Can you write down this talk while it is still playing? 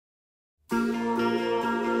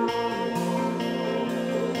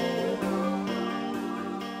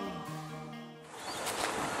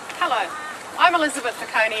Hello, I'm Elisabeth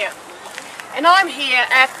Fekonia and I'm here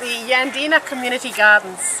at the Yandina Community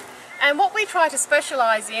Gardens, and what we try to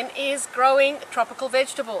specialise in is growing tropical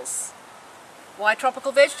vegetables. Why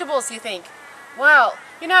tropical vegetables, you think? Well,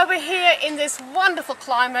 you know, we're here in this wonderful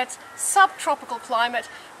climate, subtropical climate,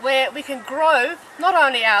 where we can grow not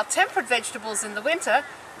only our temperate vegetables in the winter,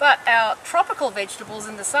 but our tropical vegetables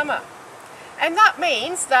in the summer. And that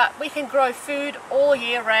means that we can grow food all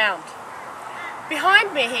year round.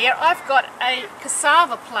 Behind me here, I've got a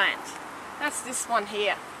cassava plant. That's this one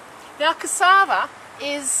here. Now, cassava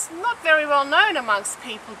is not very well known amongst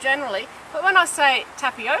people generally, but when I say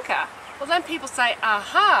tapioca, well then people say,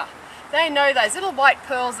 aha, they know those little white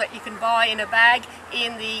pearls that you can buy in a bag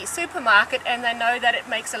in the supermarket, and they know that it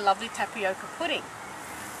makes a lovely tapioca pudding.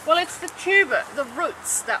 Well, it's the tuber, the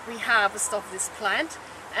roots, that we harvest of this plant,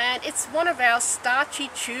 and it's one of our starchy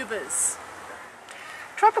tubers.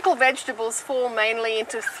 Tropical vegetables fall mainly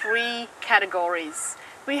into three categories.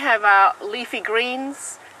 We have our leafy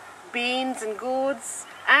greens, beans and gourds,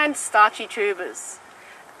 and starchy tubers.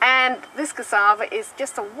 And this cassava is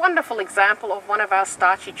just a wonderful example of one of our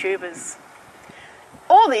starchy tubers.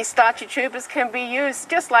 All these starchy tubers can be used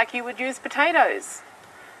just like you would use potatoes,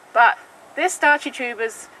 but they're starchy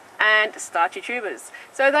tubers and starchy tubers.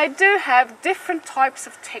 So they do have different types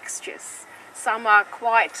of textures. Some are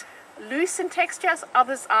quite loose in textures,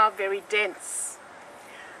 others are very dense.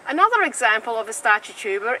 Another example of a starchy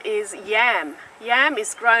tuber is yam. Yam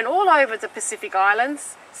is grown all over the Pacific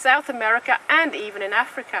Islands, South America, and even in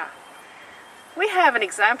Africa. We have an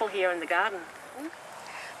example here in the garden.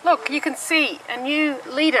 Look, you can see a new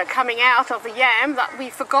leader coming out of the yam that we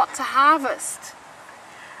forgot to harvest.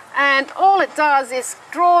 And all it does is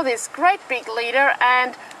draw this great big leader,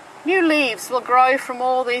 and new leaves will grow from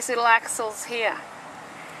all these little axils here.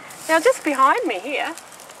 Now, just behind me here,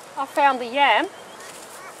 I found the yam.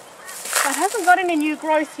 It hasn't got any new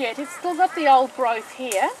growth yet. It's still got the old growth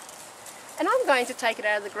here. And I'm going to take it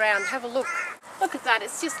out of the ground. Have a look. Look at that.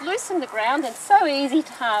 It's just loose in the ground and so easy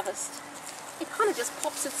to harvest. It kind of just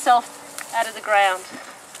pops itself out of the ground.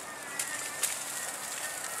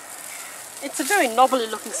 It's a very knobbly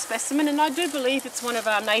looking specimen, and I do believe it's one of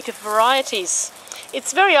our native varieties.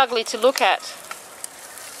 It's very ugly to look at,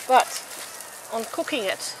 but on cooking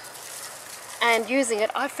it and using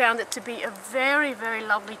it, I found it to be a very, very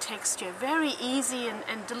lovely texture, very easy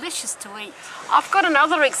and delicious to eat. I've got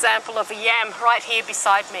another example of a yam right here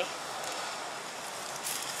beside me.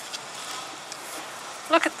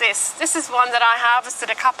 Look at this. This is one that I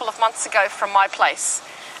harvested a couple of months ago from my place.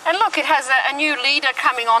 And look, it has a new leader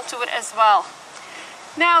coming onto it as well.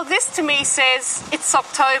 Now, this to me says it's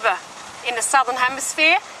October in the southern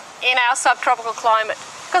hemisphere in our subtropical climate,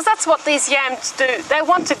 because that's what these yams do. They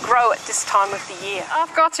want to grow at this time of the year.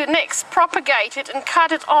 I've got to next propagate it and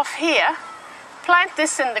cut it off here, plant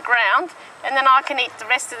this in the ground, and then I can eat the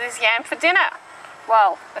rest of this yam for dinner.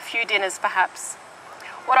 Well, a few dinners perhaps.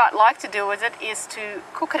 What I'd like to do with it is to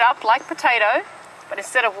cook it up like potato, but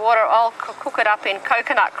instead of water, I'll cook it up in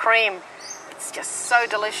coconut cream. It's just so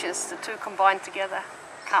delicious, the two combined together.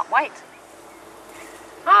 Can't wait.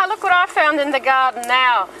 Ah, look what I found in the garden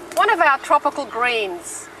now. One of our tropical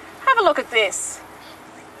greens. Have a look at this.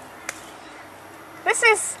 This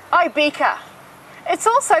is Ibeca. It's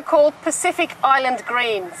also called Pacific Island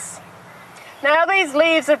greens. Now, these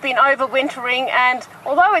leaves have been overwintering, and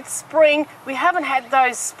although it's spring, we haven't had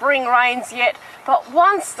those spring rains yet, but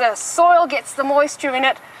once the soil gets the moisture in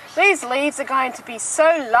it, these leaves are going to be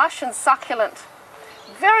so lush and succulent.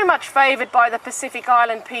 Very much favoured by the Pacific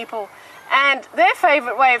Island people, and their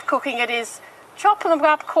favourite way of cooking it is chop them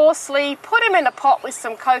up coarsely, put them in a pot with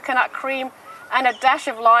some coconut cream and a dash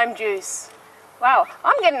of lime juice. Wow,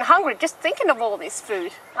 I'm getting hungry just thinking of all this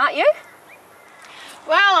food, aren't you?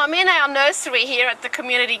 Well, I'm in our nursery here at the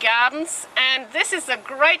community gardens, and this is a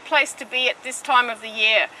great place to be at this time of the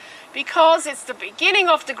year because it's the beginning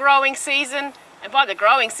of the growing season, and by the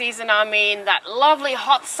growing season I mean that lovely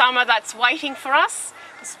hot summer that's waiting for us.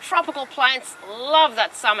 Because tropical plants love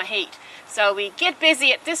that summer heat. So we get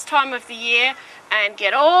busy at this time of the year and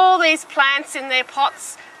get all these plants in their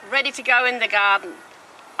pots ready to go in the garden,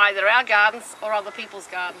 either our gardens or other people's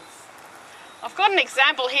gardens. I've got an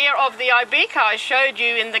example here of the Ibeca I showed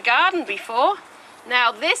you in the garden before.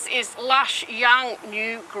 Now, this is lush, young,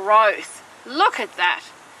 new growth. Look at that.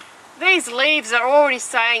 These leaves are already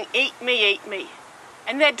saying, eat me, eat me.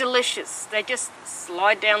 And they're delicious. They just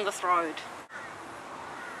slide down the throat.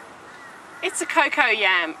 It's a cocoa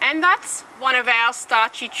yam, and that's one of our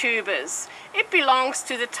starchy tubers. It belongs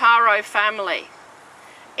to the taro family.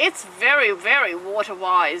 It's very, very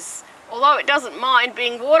water-wise, although it doesn't mind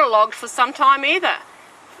being waterlogged for some time either.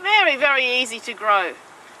 very, very easy to grow.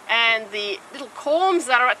 And the little corms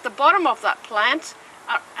that are at the bottom of that plant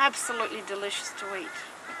are absolutely delicious to eat.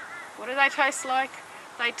 What do they taste like?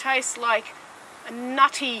 They taste like a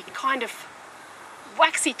nutty kind of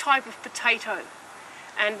waxy type of potato.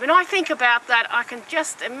 And when I think about that, I can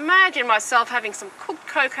just imagine myself having some cooked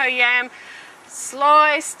cocoa yam,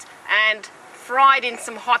 sliced and fried in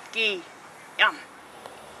some hot ghee. Yum.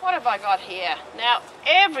 What have I got here? Now,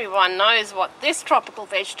 everyone knows what this tropical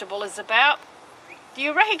vegetable is about. Do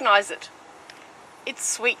you recognise it? It's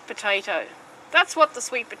sweet potato. That's what the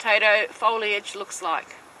sweet potato foliage looks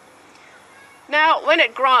like. Now, when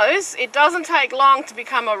it grows, it doesn't take long to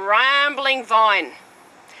become a rambling vine.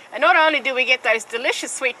 And not only do we get those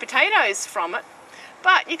delicious sweet potatoes from it,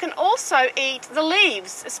 but you can also eat the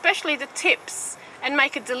leaves, especially the tips, and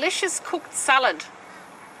make a delicious cooked salad.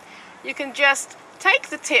 You can just take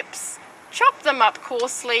the tips, chop them up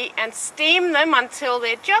coarsely and steam them until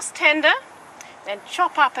they're just tender, then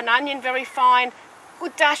chop up an onion very fine,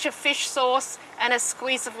 good dash of fish sauce and a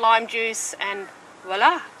squeeze of lime juice, and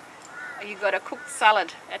voila, you've got a cooked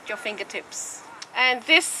salad at your fingertips. And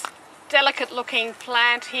this delicate looking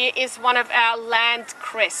plant here is one of our land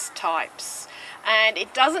cress types, and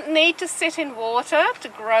it doesn't need to sit in water to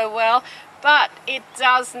grow well, but it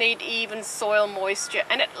does need even soil moisture,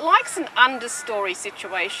 and it likes an understory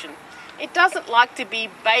situation. It doesn't like to be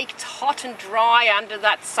baked hot and dry under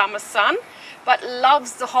that summer sun, but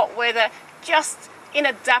loves the hot weather just in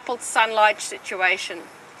a dappled sunlight situation.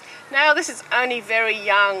 Now, this is only very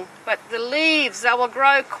young, but the leaves, they will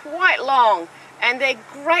grow quite long, and they're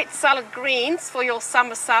great salad greens for your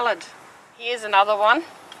summer salad. Here's another one,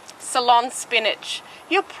 Ceylon spinach.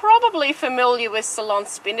 You're probably familiar with Ceylon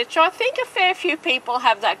spinach. I think a fair few people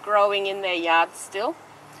have that growing in their yards still.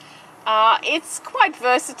 It's quite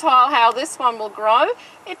versatile how this one will grow.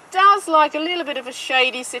 It does like a little bit of a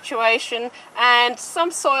shady situation and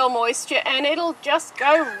some soil moisture, and it'll just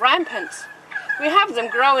go rampant. We have them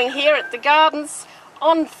growing here at the gardens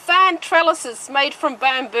on fan trellises made from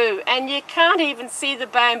bamboo, and you can't even see the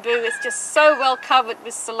bamboo. It's just so well covered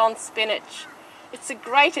with Ceylon spinach. It's a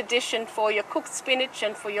great addition for your cooked spinach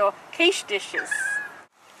and for your quiche dishes.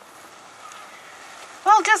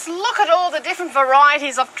 Well, just look at all the different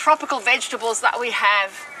varieties of tropical vegetables that we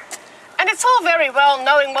have. And it's all very well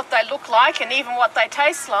knowing what they look like and even what they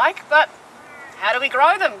taste like, but how do we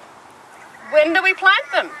grow them? When do we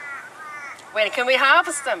plant them? When can we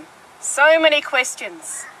harvest them? So many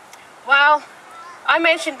questions. Well, I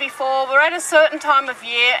mentioned before, we're at a certain time of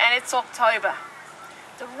year and it's October.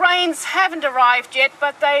 The rains haven't arrived yet,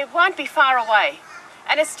 but they won't be far away.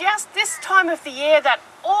 And it's just this time of the year that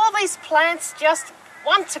all these plants just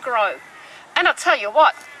want to grow. And I'll tell you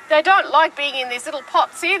what, they don't like being in these little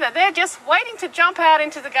pots either. They're just waiting to jump out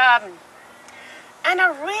into the garden. And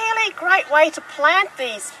a really great way to plant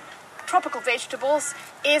these tropical vegetables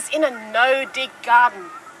is in a no-dig garden.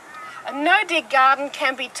 A no-dig garden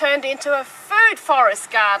can be turned into a food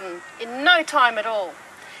forest garden in no time at all.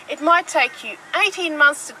 It might take you 18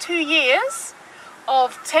 months to 2 years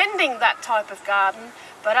of tending that type of garden,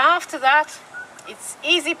 but after that, it's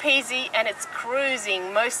easy peasy and it's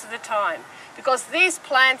cruising most of the time, because these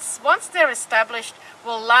plants, once they're established,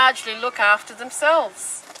 will largely look after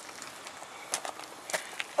themselves.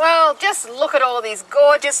 Well, just look at all these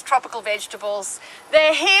gorgeous tropical vegetables.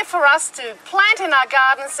 They're here for us to plant in our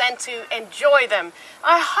gardens and to enjoy them.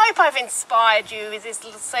 I hope I've inspired you with this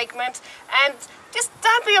little segment, and just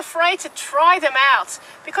don't be afraid to try them out,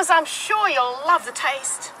 because I'm sure you'll love the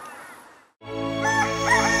taste.